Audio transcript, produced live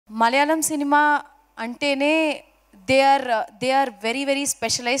Malayalam cinema అంటేనే they are very very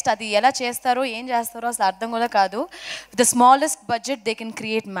specialised. అది ఎలా చేస్తారో ఏం చేస్తారో అసలు అర్థం కూడా కాదు. The smallest budget they can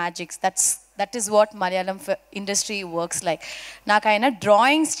create magics. That is what Malayalam industry works like. నాకు ఆయన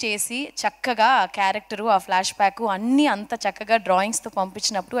డ్రాయింగ్స్ చేసి చక్కగా ఆ క్యారెక్టరు, ఆ ఫ్లాష్ బ్యాక్ అన్నీ అంత చక్కగా డ్రాయింగ్స్తో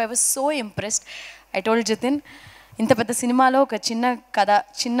పంపించినప్పుడు I was so impressed. I told Jithin, ఇంత పెద్ద సినిమాలో ఒక చిన్న కథ,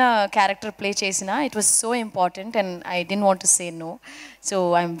 చిన్న క్యారెక్టర్ ప్లే చేసిన it was so important and I dent want to say no. So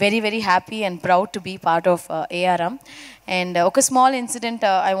I'm very very happy and proud to be part of ARM. And ఒక small incident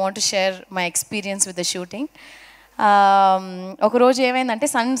I want to share my experience with the shooting. ఒకరోజు ఏమైందంటే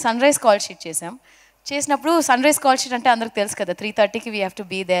sun rise call sheet చేసినప్పుడు sun rise call sheet అంటే అందరికి తెలుసు కదా, 3:30కి we have to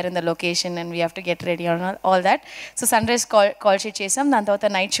be there in the location and we have to get ready all that. So sun rise call sheet చేసాం, దాని తర్వాత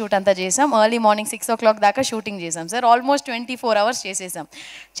నైట్ షూట్ అంతా చేసాం, ఎర్లీ మార్నింగ్ 6 o'clock దాకా షూటింగ్ చేసాం సార్. ఆల్మోస్ట్ 24 hours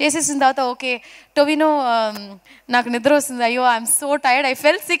చేసేసిన తర్వాత ఓకే టొవినో నాకు నిద్ర వస్తుంది, అయ్యో I'm so tired, I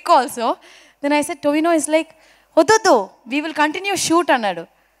full sick also. Then I said Tovino is like వద్దు వీ విల్ కంటిన్యూ షూట్ అన్నాడు.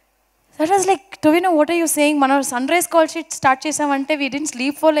 That was like Tovino what are you saying, మనం sun rise call sheet start చేసామంటే we didn't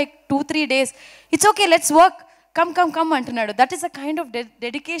sleep for like 2-3 days. It's okay let's work, come అంటున్నాడు. That is a kind of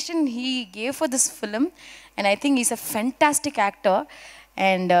dedication he gave for this film and I think is a fantastic actor.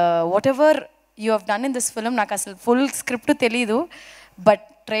 And what ever you have done in this film, నాకు అసలు full script తెలీదు, but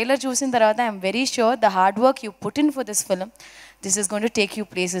trailer చూసిన తర్వాత I'm very sure the hard work you put in for this film, this is going to take you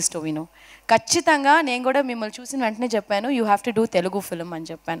places Tovino. ఖచ్చితంగా నేను కూడా మిమ్మల్ని చూసిన వెంటనే చెప్పాను you have to do Telugu film అని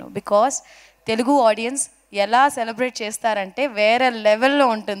చెప్పాను. బికాస్ తెలుగు ఆడియన్స్ ఎలా సెలబ్రేట్ చేస్తారంటే వేరే లెవెల్లో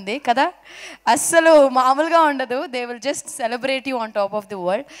ఉంటుంది కదా, అస్సలు మామూలుగా ఉండదు. They will just celebrate you on top of the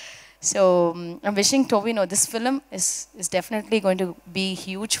world. So I'm wishing Tovino this film is definitely going to be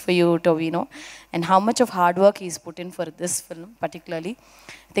huge for you, Tovino, and how much of hard work he's put in for this film particularly.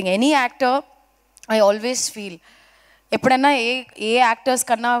 I think any actor, I always feel ఎప్పుడన్నా ఏ actors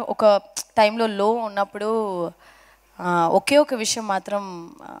కన్నా ఒక టైంలో లో ఉన్నప్పుడు ఒకే ఒక విషయం మాత్రం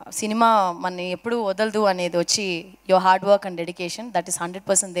cinema మన ఎప్పుడు వదలదు అనేది వచ్చి your hard work and dedication. That is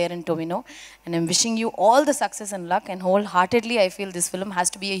 100% there in Tovino and I'm wishing you all the success and luck and whole heartedly I feel this film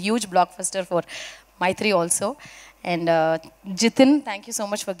has to be a huge block buster for Mythri also. And Jithin, thank you so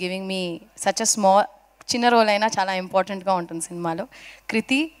much for giving me such a small, చిన్న role అయినా చాలా ఇంపార్టెంట్గా ఉంటుంది సినిమాలో.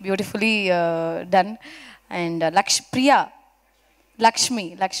 కృతి, beautifully done. And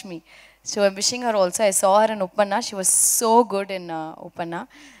Lakshmi. So I'm wishing her also. I saw her in Uppanna. She was so good in Uppanna.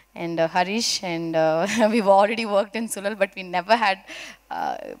 And Harish, and we've already worked in Sulal, but we never had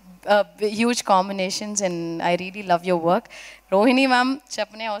huge combinations, and I really love your work. Rohini ma'am,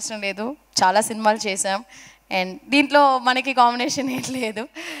 చెప్పనే అవసరం లేదు, చాలా సినిమాలు చేసాం and దీంట్లో మనకి combination ఏం లేదు.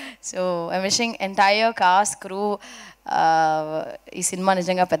 So I'm wishing entire cost, crew, ఈ సినిమా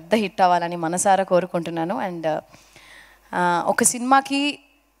నిజంగా పెద్ద హిట్ అవ్వాలని మనసారా కోరుకుంటున్నాను. అండ్ ఒక సినిమాకి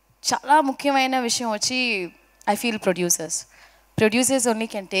చాలా ముఖ్యమైన విషయం వచ్చి I feel producers only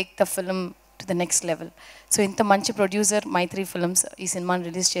can take the film to the next level. So ఇంత మంచి ప్రొడ్యూసర్ మైత్రి ఫిల్మ్స్ ఈ సినిమాని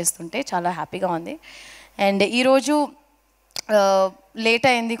రిలీజ్ చేస్తుంటే చాలా హ్యాపీగా ఉంది. అండ్ ఈరోజు లేట్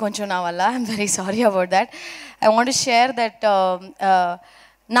అయింది కొంచెం నా వల్ల, I'm very sorry about that. I want to share that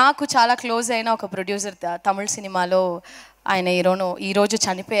నాకు చాలా క్లోజ్ అయిన ఒక ప్రొడ్యూసర్ తమిళ సినిమాలో ఆయన ఈరోజు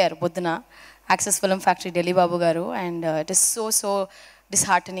చనిపోయారు పొద్దున, యాక్సెస్ ఫిల్మ్ ఫ్యాక్టరీ ఢిల్లీ బాబు గారు. And it is so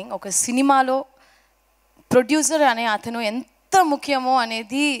డిస్హార్టనింగ్. ఒక సినిమాలో ప్రొడ్యూసర్ అనే అతను ఎంత ముఖ్యమో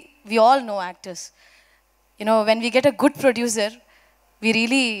అనేది we all know actors. You know when we get a good producer we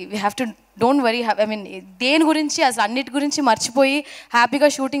have to don't worry, I mean దేని గురించి అసలు అన్నిటి గురించి మర్చిపోయి హ్యాపీగా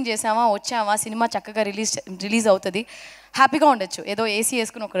షూటింగ్ చేసామా, వచ్చామా, సినిమా చక్కగా రిలీజ్ అవుతుంది, హ్యాపీగా ఉండొచ్చు. ఏదో ఏసీ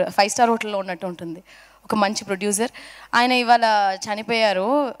వేసుకుని ఒక 5-star హోటల్లో ఉన్నట్టు ఉంటుంది ఒక మంచి ప్రొడ్యూసర్. ఆయన ఇవాళ చనిపోయారు.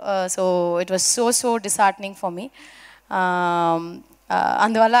 So it was so డిసార్టనింగ్ for me.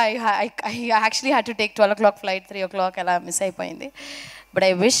 అందువల్ల I actually had to take 12 o'clock flight, 3 o'clock అలా మిస్ అయిపోయింది. బట్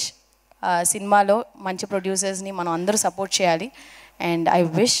ఐ విష్ సినిమాలో మంచి ప్రొడ్యూసర్స్ని మనం అందరూ సపోర్ట్ చేయాలి. And I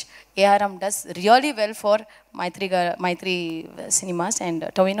wish ARM does really well for Maitri cinemas. And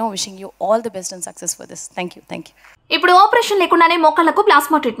Tovino, wishing you all the best and success for this. Thank you. ఇప్పుడు operation లేకుండానే మోకాళ్లకు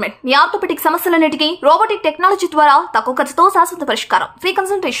plasma treatment, మీ orthopaedic సమస్యలన్నిటికీ robotic technology ద్వారా తక్కువ ఖర్చుతో శాశ్వత పరిష్కారం, ఫ్రీ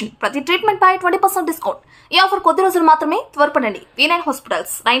కన్సల్టేషన్, ప్రతి treatment పై 20% discount. ఈ ఆఫర్ కొద్ది రోజులు మాత్రమే, త్వరపడండి. V9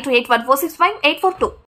 hospitals 9281465842.